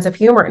a sense of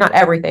humor. Not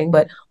everything,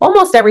 but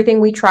almost everything.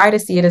 We try to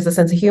see it as a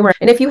sense of humor.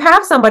 And if you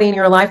have somebody in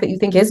your life that you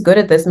think is good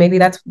at this, maybe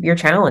that's your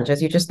challenge,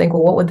 as you just think,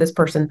 well,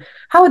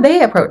 how would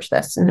they approach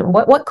this? And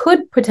what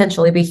could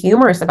potentially be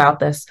humorous about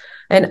this?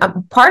 And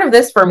part of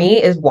this for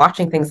me is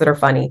watching things that are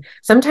funny.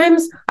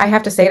 Sometimes I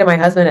have to say to my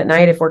husband at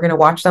night, if we're going to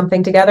watch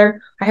something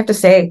together, I have to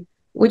say,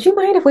 would you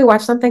mind if we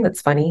watch something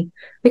that's funny?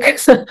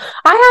 Because I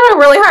had a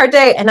really hard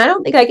day and I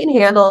don't think I can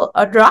handle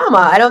a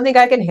drama. I don't think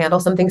I can handle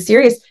something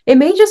serious. It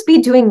may just be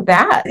doing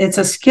that. It's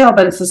a skill,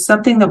 but it's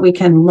something that we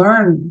can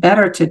learn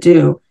better to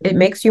do. It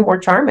makes you more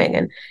charming.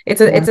 And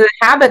it's a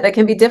habit that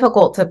can be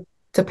difficult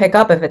to pick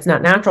up if it's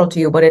not natural to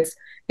you, but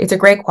it's a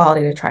great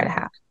quality to try to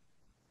have.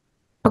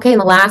 Okay,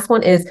 and the last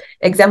one is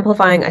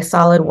exemplifying a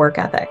solid work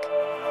ethic.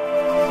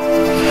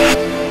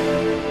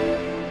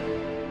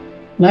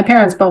 My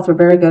parents both were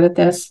very good at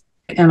this.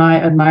 And I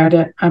admired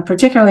it,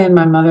 particularly in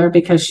my mother,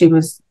 because she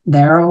was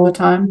there all the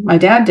time. My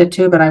dad did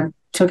too, but I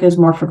took his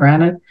more for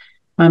granted.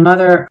 My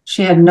mother,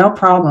 she had no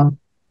problem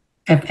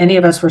if any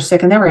of us were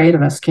sick, and there were 8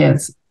 of us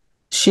kids.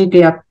 She'd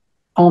be up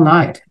all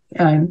night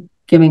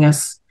giving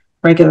us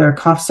regular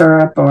cough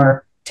syrup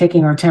or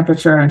taking our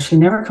temperature, and she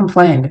never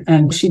complained.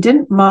 And she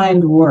didn't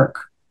mind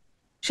work.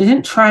 She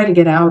didn't try to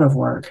get out of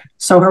work.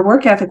 So her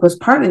work ethic was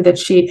partly that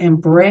she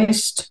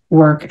embraced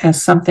work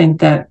as something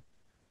that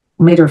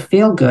made her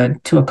feel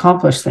good to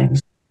accomplish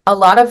things. A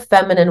lot of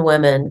feminine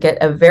women get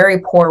a very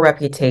poor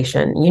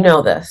reputation, you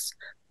know this,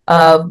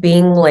 of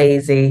being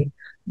lazy.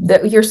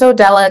 That you're so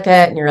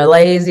delicate and you're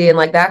lazy, and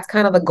that's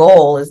kind of the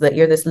goal, is that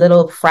you're this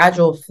little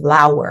fragile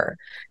flower.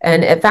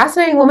 And at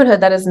Fascinating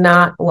Womanhood, that is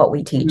not what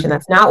we teach, and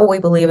that's not what we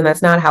believe, and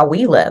that's not how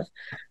we live.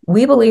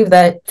 We believe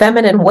that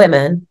feminine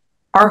women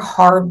are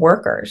hard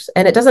workers,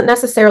 and it doesn't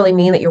necessarily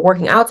mean that you're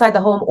working outside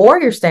the home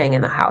or you're staying in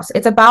the house.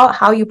 It's about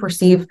how you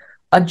perceive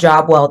a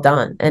job well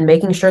done and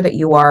making sure that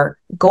you are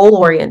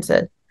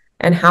goal-oriented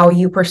and how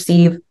you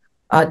perceive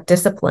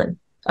discipline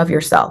of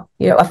yourself.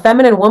 A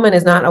feminine woman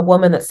is not a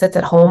woman that sits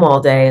at home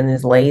all day and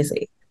is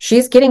lazy.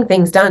 She's getting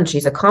things done.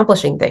 She's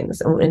accomplishing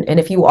things.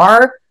 And if you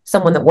are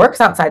someone that works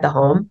outside the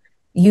home,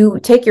 you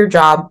take your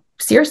job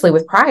seriously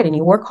with pride and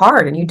you work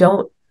hard and you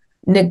don't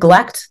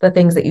neglect the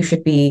things that you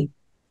should be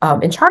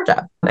in charge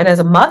of. And as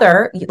a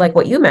mother, like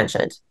what you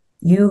mentioned,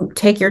 you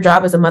take your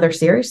job as a mother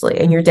seriously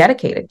and you're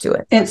dedicated to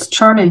it. It's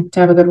charming to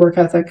have a good work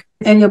ethic,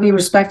 and you'll be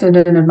respected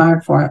and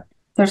admired for it.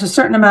 There's a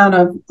certain amount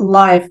of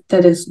life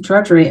that is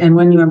drudgery, and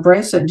when you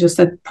embrace it, just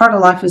that part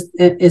of life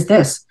is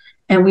this,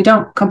 and we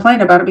don't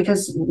complain about it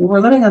because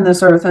we're living on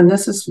this earth, and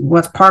this is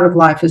what's part of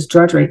life, is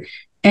drudgery.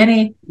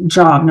 Any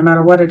job, no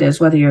matter what it is,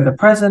 whether you're the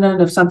president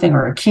of something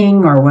or a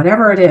king or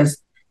whatever it is,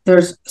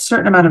 there's a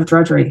certain amount of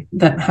drudgery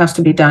that has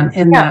to be done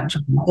in that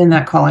job, in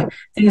that calling.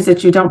 Things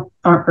that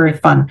aren't very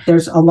fun.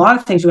 There's a lot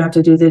of things you have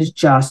to do that is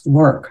just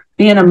work.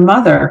 Being a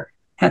mother,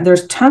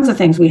 there's tons of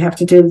things we have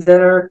to do that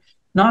are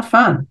not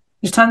fun.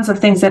 There's tons of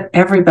things that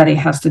everybody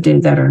has to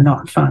do that are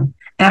not fun.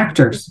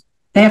 Actors,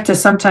 they have to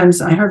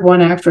sometimes, I heard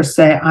one actress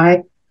say,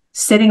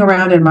 sitting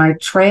around in my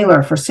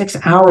trailer for 6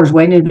 hours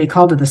waiting to be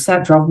called to the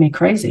set drove me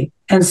crazy.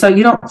 And so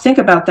you don't think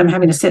about them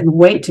having to sit and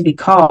wait to be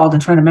called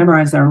and trying to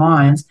memorize their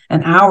lines,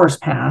 and hours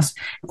pass,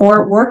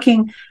 or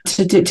working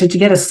to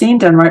get a scene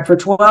done right for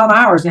 12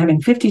 hours and having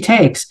 50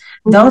 takes.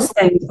 Those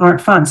things aren't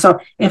fun. So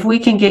if we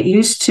can get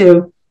used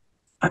to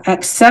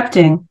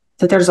accepting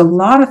that there's a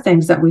lot of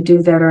things that we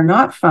do that are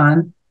not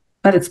fun,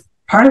 but it's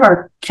part of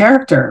our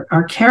character.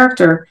 Our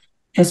character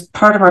is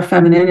part of our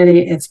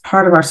femininity. It's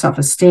part of our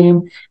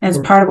self-esteem, and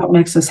it's part of what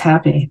makes us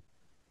happy.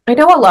 I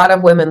know a lot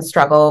of women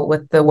struggle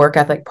with the work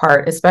ethic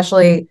part,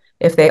 especially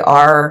if they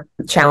are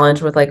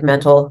challenged with like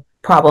mental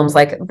problems.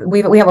 Like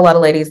we have a lot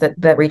of ladies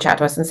that reach out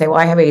to us and say, well,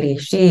 I have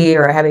ADHD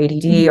or I have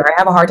ADD or I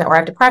have a hard time or I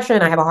have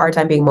depression. I have a hard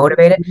time being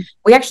motivated.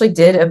 We actually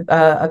did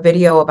a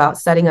video about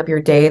setting up your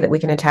day that we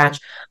can attach.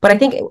 But I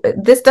think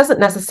this doesn't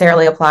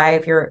necessarily apply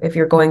if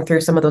you're going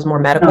through some of those more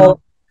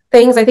medical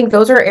things. I think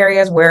those are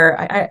areas where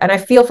I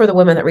feel for the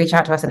women that reach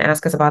out to us and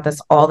ask us about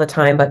this all the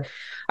time. But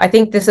I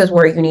think this is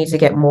where you need to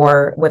get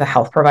more with a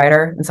health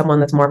provider and someone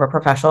that's more of a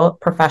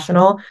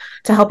professional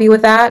to help you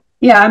with that.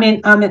 Yeah, I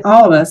mean,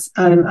 all of us.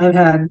 I've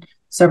had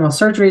several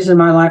surgeries in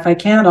my life. I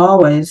can't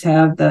always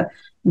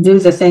do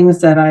the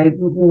things that I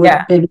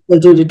would maybe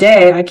do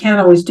today. I can't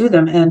always do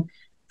them,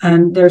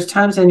 and there's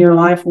times in your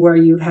life where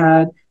you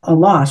had a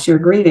loss, you're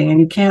grieving, and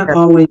you can't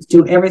always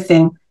do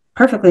everything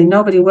perfectly.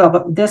 Nobody will.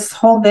 But this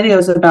whole video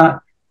is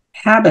about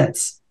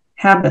habits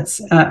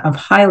of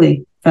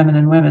highly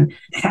feminine women.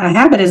 A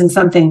habit isn't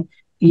something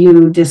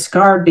you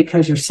discard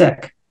because you're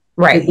sick.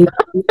 Right. You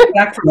get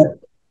back to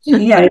it.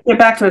 Yeah, you get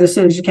back to it as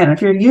soon as you can.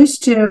 If you're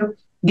used to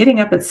getting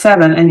up at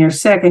 7 and you're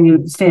sick and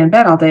you stay in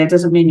bed all day, it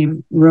doesn't mean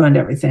you've ruined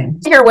everything.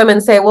 I hear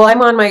women say, well,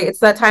 it's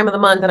that time of the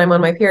month and I'm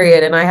on my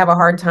period and I have a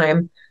hard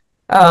time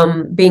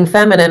being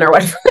feminine or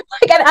whatever.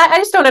 Like, I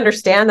just don't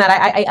understand that.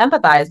 I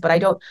empathize, but I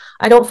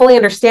don't fully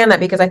understand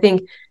that, because I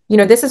think,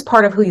 this is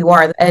part of who you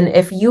are. And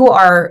if you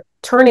are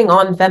turning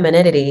on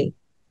femininity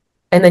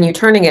and then you're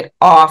turning it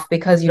off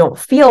because you don't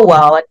feel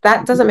well, like,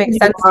 that doesn't make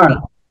sense to me.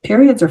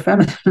 Periods are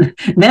feminine.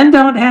 Men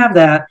don't have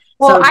that.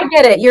 Well, I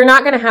get it. You're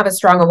not going to have as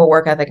strong of a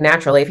work ethic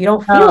naturally if you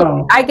don't feel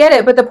it. I get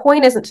it. But the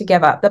point isn't to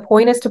give up. The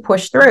point is to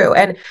push through.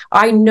 And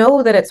I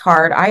know that it's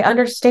hard. I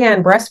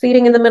understand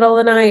breastfeeding in the middle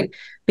of the night,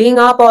 being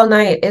up all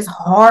night is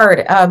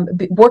hard.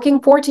 Working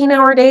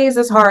 14-hour days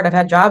is hard. I've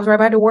had jobs where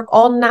I've had to work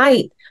all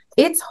night.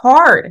 It's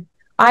hard.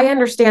 I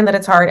understand that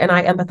it's hard and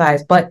I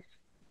empathize. But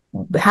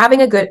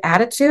having a good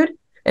attitude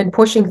and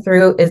pushing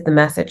through is the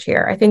message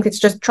here. I think it's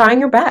just trying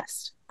your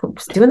best.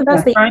 Just doing the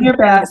best. Trying your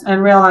best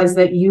and realize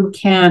that you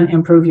can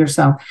improve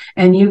yourself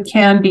and you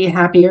can be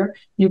happier.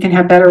 You can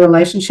have better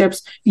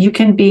relationships. You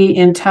can be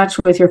in touch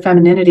with your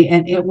femininity,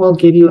 and it will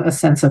give you a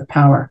sense of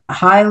power.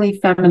 Highly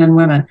feminine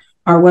women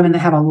are women that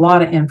have a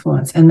lot of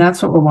influence, and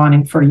that's what we're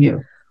wanting for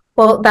you.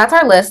 Well, that's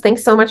our list.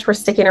 Thanks so much for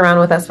sticking around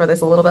with us for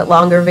this a little bit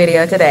longer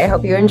video today. I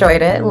hope you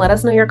enjoyed it, and let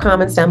us know your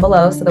comments down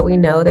below so that we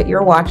know that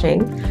you're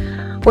watching.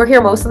 We're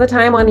here most of the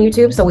time on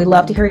YouTube, so we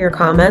love to hear your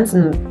comments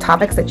and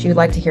topics that you'd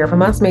like to hear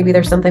from us. Maybe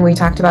there's something we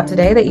talked about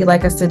today that you'd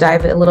like us to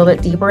dive a little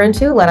bit deeper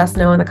into. Let us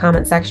know in the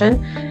comment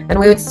section. And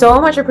we would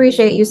so much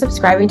appreciate you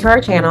subscribing to our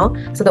channel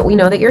so that we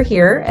know that you're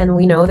here and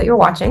we know that you're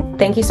watching.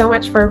 Thank you so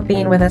much for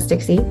being with us,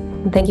 Dixie.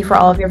 And thank you for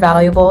all of your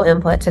valuable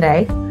input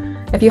today.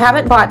 If you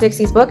haven't bought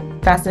Dixie's book,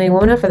 Fascinating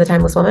Womanhood for the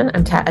Timeless Woman,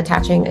 I'm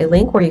attaching a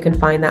link where you can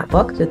find that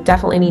book. You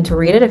definitely need to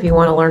read it if you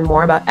want to learn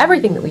more about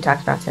everything that we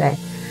talked about today.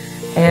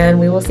 And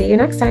we will see you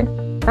next time.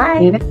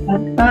 Bye.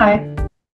 Bye.